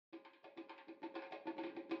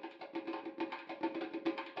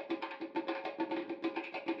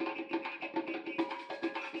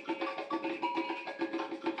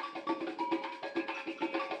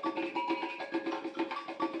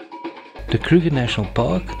The Kruger National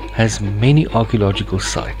Park has many archaeological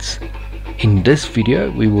sites. In this video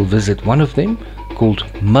we will visit one of them called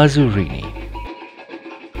Masorini.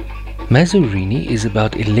 Masorini is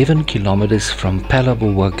about 11 kilometers from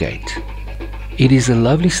Phalaborwa Gate. It is a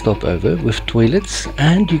lovely stopover with toilets,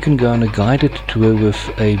 and you can go on a guided tour with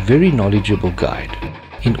a very knowledgeable guide.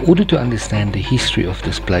 In order to understand the history of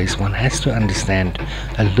this place, one has to understand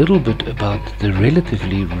a little bit about the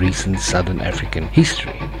relatively recent Southern African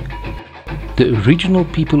history. The original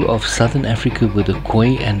people of Southern Africa were the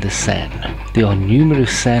Khoi and the San. There are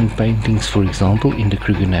numerous sand paintings, for example, in the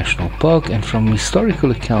Kruger National Park, and from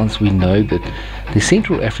historical accounts we know that the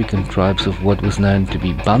Central African tribes of what was known to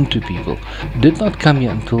be Bantu people did not come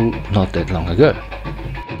here until not that long ago.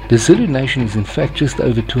 The Zulu nation is in fact just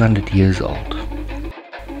over 200 years old.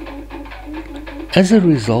 As a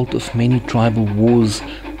result of many tribal wars,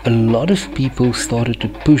 a lot of people started to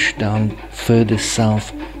push down further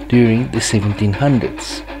south during the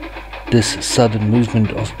 1700s. This southern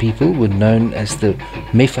movement of people were known as the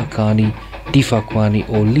Mefakani, Difakwani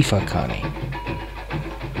or Lifakani.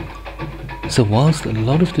 So whilst a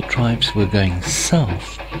lot of the tribes were going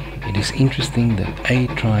south, it is interesting that a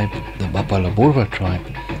tribe, the Phalaborwa tribe,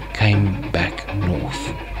 came back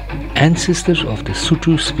north. Ancestors of the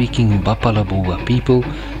Sotho-speaking Phalaborwa people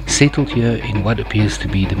settled here in what appears to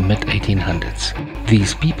be the mid-1800s.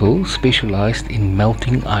 These people specialized in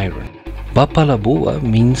melting iron. Phalaborwa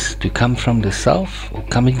means to come from the south, or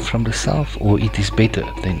coming from the south, or it is better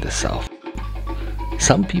than the south.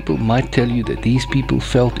 Some people might tell you that these people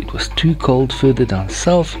felt it was too cold further down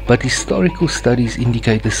south, but historical studies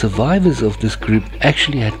indicate the survivors of this group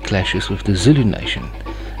actually had clashes with the Zulu nation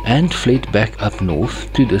and fled back up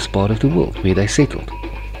north to this part of the world where they settled.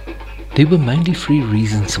 There were mainly three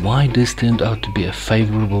reasons why this turned out to be a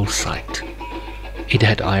favorable site. It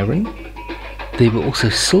had iron. There were also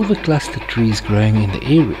silver cluster trees growing in the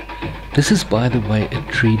area. This is, by the way, a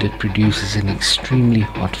tree that produces an extremely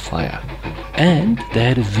hot fire. And they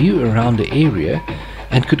had a view around the area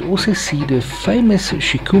and could also see the famous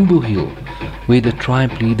Shikumbu Hill, where the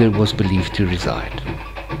tribe leader was believed to reside.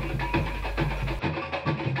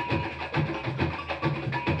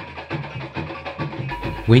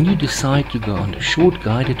 When you decide to go on a short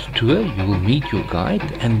guided tour, you will meet your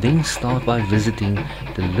guide and then start by visiting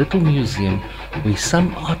the little museum where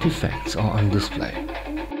some artifacts are on display.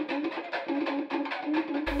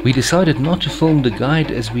 We decided not to film the guide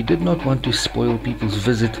as we did not want to spoil people's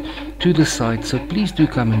visit to the site, so please do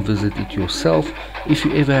come and visit it yourself if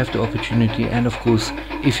you ever have the opportunity, and of course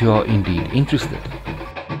if you are indeed interested.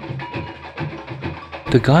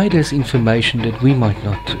 The guide has information that we might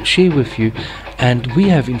not share with you, and we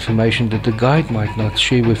have information that the guide might not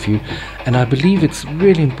share with you, and I believe it's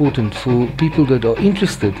really important for people that are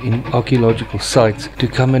interested in archaeological sites to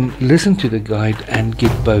come and listen to the guide and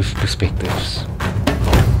get both perspectives.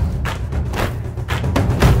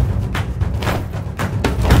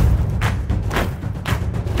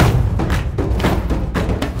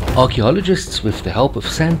 Archaeologists, with the help of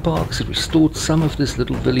sandparks, restored some of this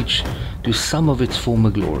little village to some of its former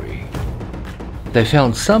glory. They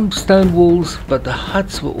found some stone walls, but the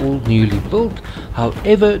huts were all newly built.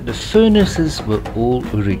 However, the furnaces were all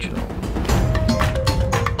original.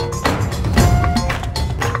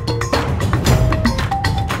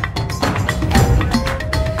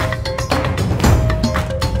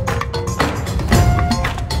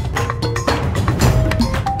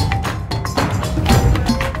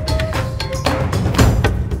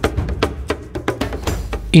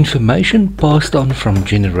 Information passed on from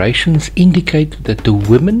generations indicate that the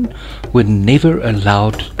women were never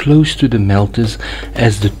allowed close to the melters,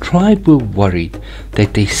 as the tribe were worried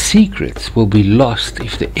that their secrets will be lost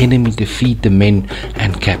if the enemy defeat the men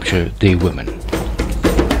and capture their women.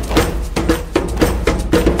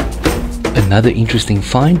 Another interesting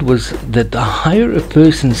find was that the higher a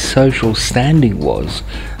person's social standing was,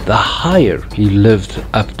 the higher he lived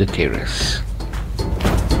up the terrace.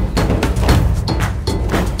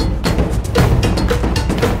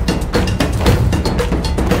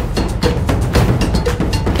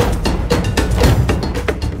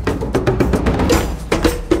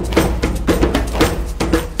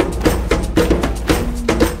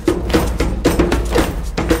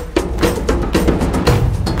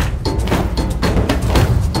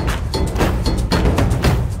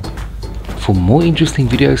 For more interesting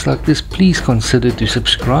videos like this, please consider to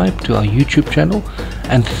subscribe to our YouTube channel,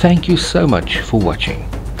 and thank you so much for watching.